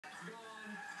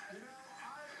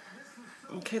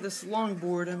Okay, this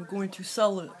longboard, I'm going to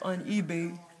sell it on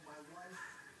eBay.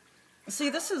 See,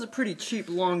 this is a pretty cheap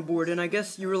longboard, and I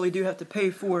guess you really do have to pay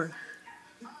for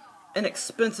an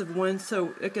expensive one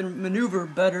so it can maneuver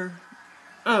better.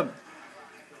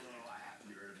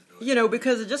 You know,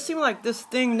 because it just seemed like this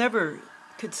thing never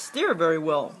could steer very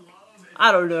well.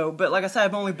 I don't know, but like I said,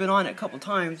 I've only been on it a couple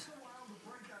times.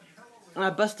 And I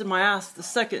busted my ass the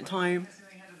second time.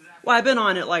 Well, I've been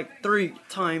on it like 3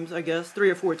 times, I guess, 3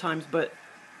 or 4 times, but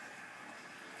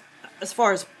as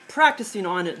far as practicing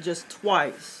on it, just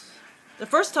twice. The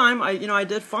first time, I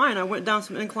did fine. I went down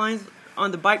some inclines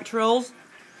on the bike trails,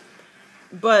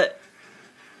 but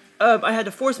I had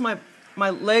to force my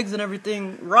legs and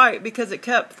everything right because it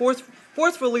kept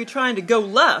forcefully trying to go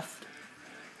left.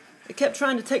 It kept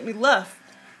trying to take me left,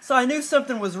 so I knew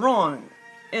something was wrong.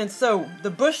 And so the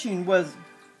bushing was,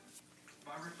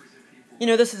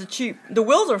 this is cheap. The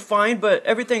wheels are fine, but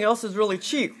everything else is really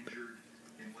cheap.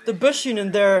 The bushing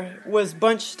in there was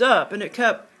bunched up, and it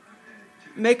kept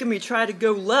making me try to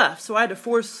go left, so I had to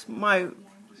force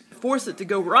it to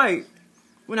go right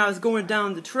when I was going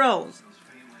down the trails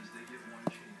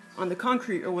on the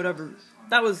concrete or whatever.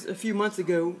 That was a few months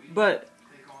ago, but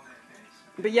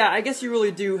yeah, I guess you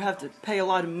really do have to pay a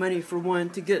lot of money for one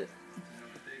to get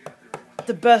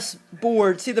the best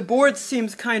board. See, the board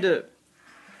seems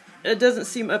it doesn't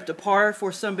seem up to par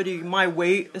for somebody my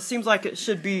weight. It seems like it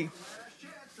should be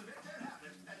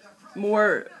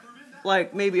more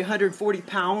like maybe 140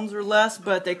 pounds or less,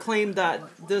 but they claim that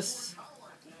this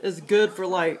is good for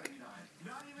like,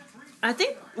 I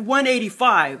think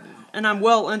 185, and I'm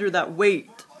well under that weight.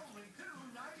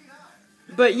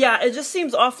 But yeah, it just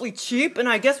seems awfully cheap, and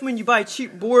I guess when you buy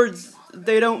cheap boards,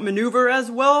 they don't maneuver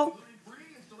as well.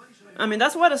 I mean,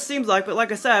 that's what it seems like, but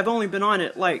like I said, I've only been on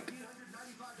it like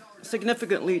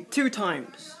significantly 2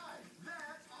 times.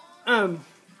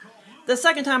 The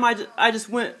second time I just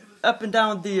went up and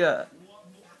down the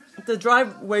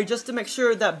driveway just to make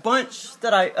sure that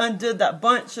I undid that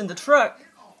bunch in the truck,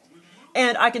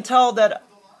 and I can tell that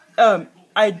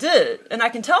I did, and I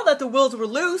can tell that the wheels were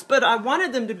loose, but I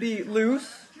wanted them to be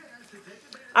loose.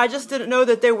 I just didn't know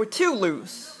that they were too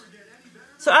loose.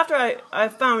 So after I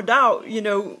found out,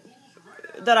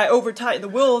 that I over-tightened the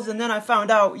wheels, and then I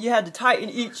found out you had to tighten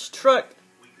each truck,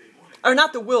 or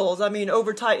not the wheels, I mean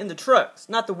over-tighten the trucks,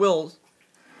 not the wheels.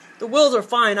 The wheels are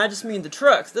fine, I just mean the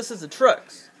trucks. This is the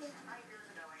trucks.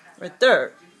 Right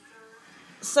there.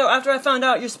 So after I found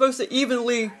out you're supposed to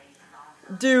evenly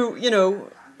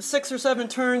do, 6 or 7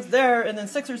 turns there, and then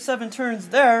 6 or 7 turns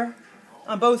there,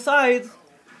 on both sides,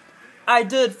 I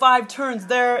did 5 turns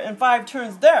there and 5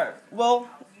 turns there. Well,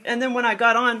 and then when I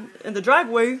got on in the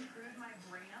driveway,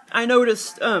 I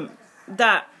noticed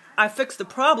that I fixed the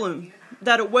problem,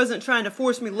 that it wasn't trying to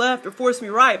force me left or force me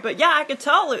right. But yeah, I could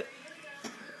tell it.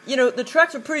 The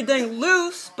trucks are pretty dang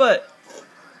loose, but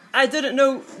I didn't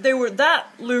know they were that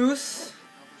loose.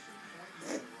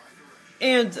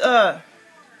 And,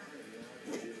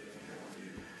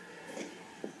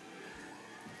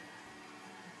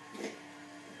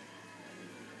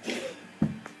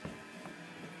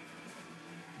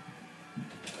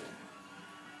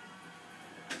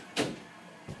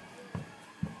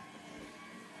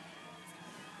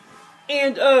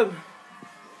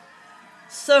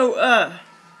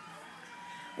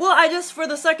 well, I just, for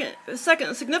the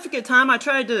second significant time, I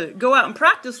tried to go out and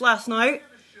practice last night,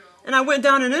 and I went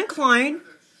down an incline,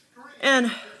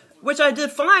 and, which I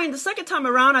did fine. The second time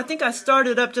around, I think I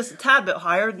started up just a tad bit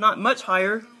higher, not much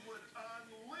higher,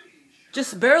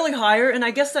 just barely higher, and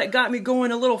I guess that got me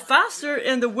going a little faster,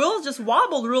 and the wheels just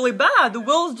wobbled really bad. The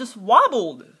wheels just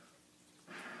wobbled.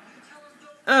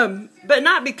 But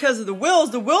not because of the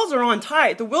wheels. The wheels are on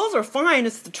tight. The wheels are fine.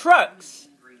 It's the trucks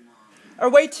are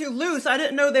way too loose. I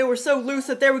didn't know they were so loose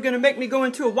that they were going to make me go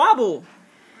into a wobble.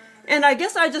 And I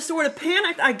guess I just sort of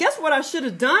panicked. I guess what I should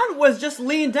have done was just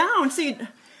lean down. See,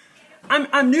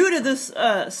 I'm new to this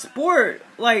sport,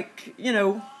 and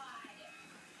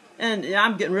yeah,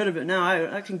 I'm getting rid of it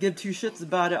now. I can give 2 shits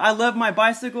about it. I love my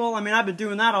bicycle. I mean, I've been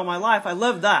doing that all my life. I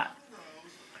love that.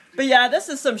 But yeah, this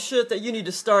is some shit that you need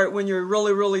to start when you're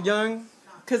really, really young,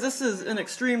 because this is an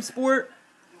extreme sport.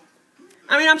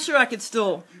 I mean, I'm sure I could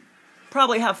still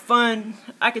probably have fun.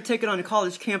 I could take it on a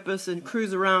college campus and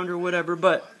cruise around or whatever,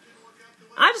 but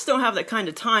I just don't have that kind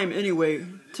of time anyway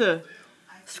to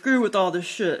screw with all this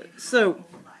shit. So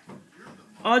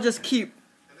I'll just keep,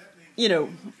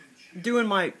 doing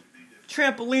my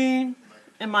trampoline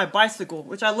and my bicycle,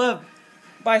 which I love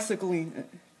bicycling.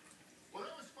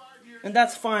 And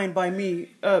that's fine by me,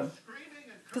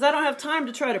 because I don't have time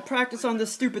to try to practice on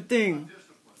this stupid thing.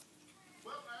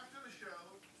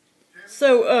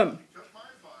 So,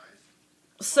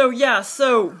 So yeah,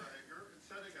 so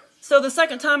the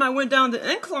second time I went down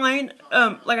the incline,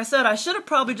 like I said, I should have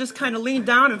probably just kind of leaned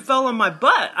down and fell on my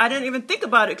butt. I didn't even think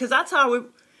about it, because that's how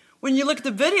when you look at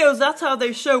the videos, that's how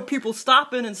they show people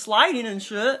stopping and sliding and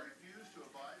shit.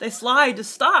 They slide to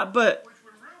stop, but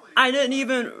I didn't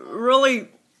even really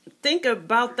think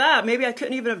about that. Maybe I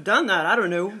couldn't even have done that. I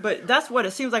don't know. But that's what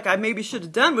it seems like I maybe should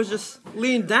have done, was just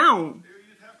lean down.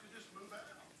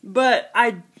 But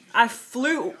I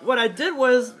flew. What I did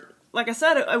was, like I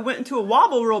said, I went into a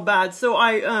wobble real bad. So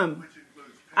I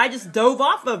just dove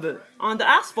off of it on the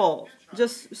asphalt,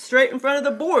 just straight in front of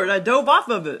the board. I dove off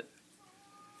of it.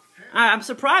 I'm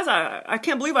surprised. I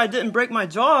can't believe I didn't break my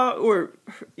jaw or,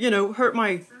 hurt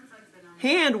my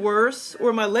hand worse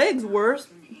or my legs worse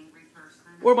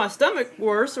or my stomach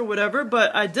worse or whatever,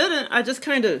 but I didn't. I just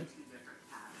kind of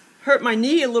hurt my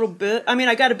knee a little bit. I mean,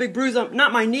 I got a big bruise on,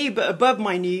 not my knee, but above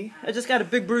my knee. I just got a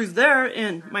big bruise there,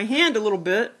 and my hand a little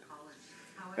bit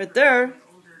right there.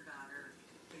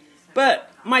 But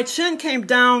my chin came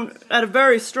down at a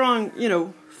very strong,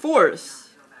 force.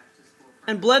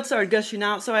 And blood started gushing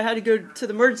out, so I had to go to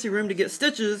the emergency room to get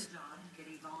stitches.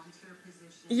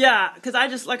 Yeah, because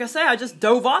like I say, I just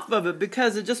dove off of it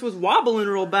because it just was wobbling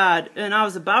real bad. And I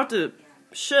was about to,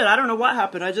 I don't know what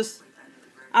happened. I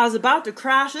was about to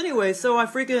crash anyway, so I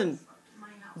freaking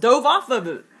dove off of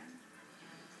it.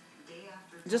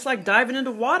 Just like diving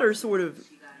into water, sort of.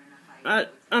 I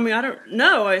mean, I don't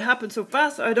know. It happened so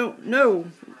fast, I don't know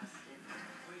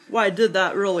why I did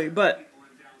that, really. But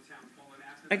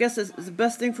I guess it's the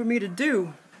best thing for me to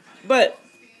do. But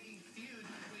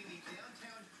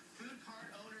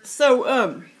so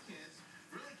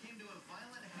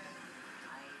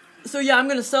yeah, I'm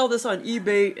gonna sell this on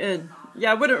eBay, and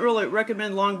yeah, I wouldn't really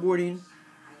recommend longboarding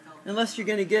unless you're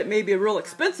gonna get maybe a real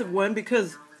expensive one,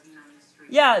 because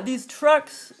yeah, these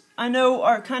trucks I know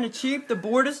are kind of cheap. The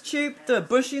board is cheap, the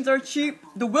bushings are cheap,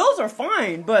 the wheels are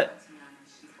fine, but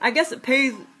I guess it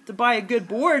pays to buy a good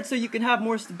board so you can have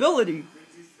more stability.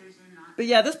 But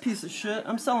yeah, this piece of shit,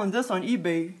 I'm selling this on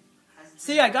eBay.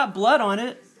 See, I got blood on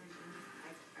it.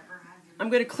 I'm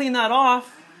going to clean that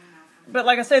off. But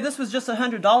like I say, this was just a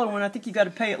 $100 one. I think you got to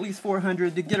pay at least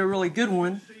 $400 to get a really good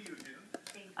one.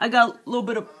 I got a little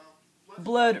bit of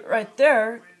blood right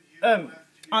there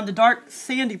on the dark,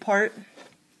 sandy part.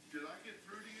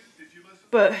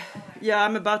 But yeah,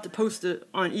 I'm about to post it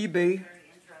on eBay.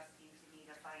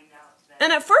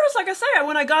 And at first, like I say,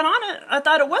 when I got on it, I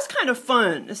thought it was kind of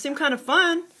fun. It seemed kind of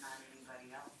fun.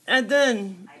 And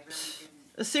then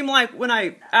it seemed like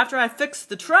after I fixed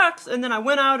the trucks and then I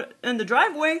went out in the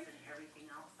driveway,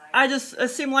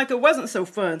 it seemed like it wasn't so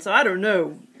fun. So I don't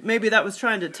know. Maybe that was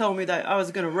trying to tell me that I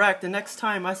was going to wreck the next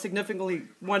time I significantly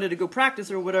wanted to go practice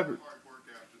or whatever.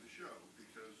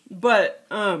 But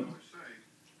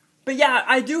yeah,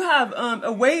 I do have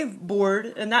a wave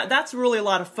board, and that's really a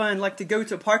lot of fun. Like to go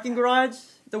to a parking garage,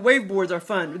 the wave boards are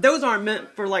fun. Those aren't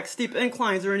meant for like steep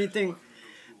inclines or anything,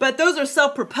 but those are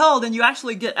self-propelled, and you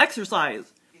actually get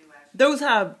exercise. Those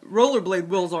have rollerblade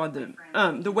wheels on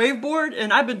them. The wave board,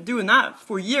 and I've been doing that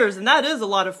for years, and that is a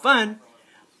lot of fun.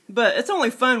 But it's only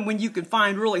fun when you can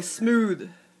find really smooth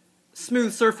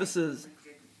surfaces.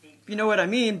 You know what I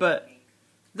mean? But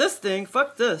this thing,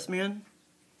 fuck this, man.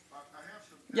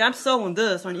 Yeah, I'm selling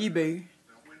this on eBay.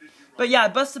 But yeah, I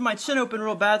busted my chin open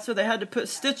real bad, so they had to put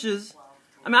stitches.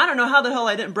 I mean, I don't know how the hell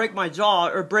I didn't break my jaw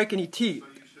or break any teeth.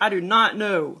 I do not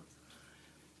know.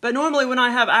 But normally when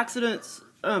I have accidents,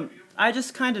 I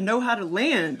just kind of know how to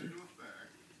land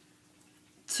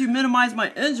to minimize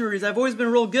my injuries. I've always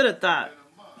been real good at that.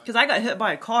 Because I got hit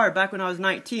by a car back when I was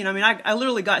 19. I mean, I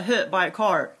literally got hit by a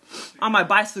car on my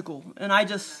bicycle. And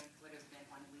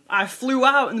I flew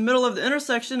out in the middle of the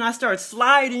intersection. I started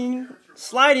sliding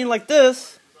like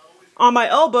this on my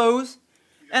elbows,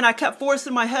 and I kept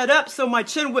forcing my head up so my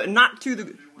chin wouldn't knock to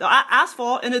the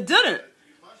asphalt, and it didn't.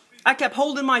 I kept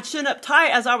holding my chin up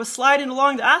tight as I was sliding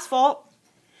along the asphalt,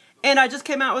 and I just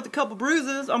came out with a couple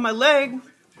bruises on my leg.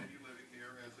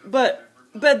 But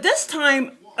this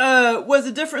time was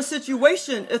a different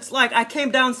situation. It's like I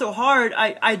came down so hard,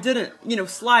 I didn't,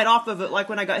 slide off of it like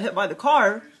when I got hit by the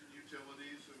car.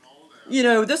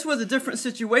 This was a different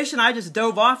situation. I just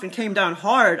dove off and came down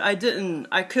hard. I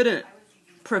couldn't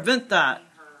prevent that.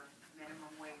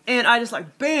 And I just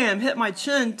like, bam, hit my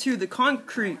chin to the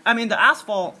the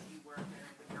asphalt.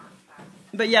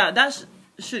 But yeah, that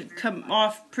should come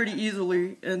off pretty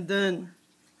easily. And then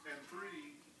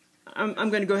I'm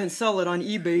going to go ahead and sell it on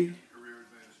eBay.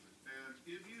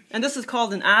 And this is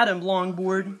called an Atom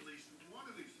longboard.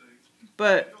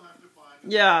 But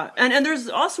yeah, and there's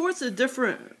all sorts of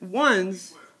different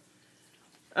ones.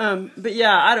 But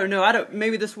yeah, I don't know.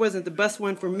 Maybe this wasn't the best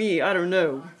one for me. I don't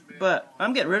know. But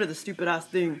I'm getting rid of the stupid ass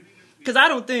thing. Because I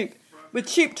don't think, with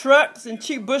cheap trucks and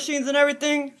cheap bushings and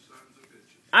everything,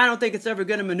 I don't think it's ever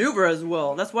going to maneuver as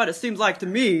well. That's what it seems like to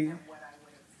me.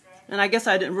 And I guess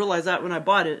I didn't realize that when I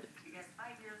bought it.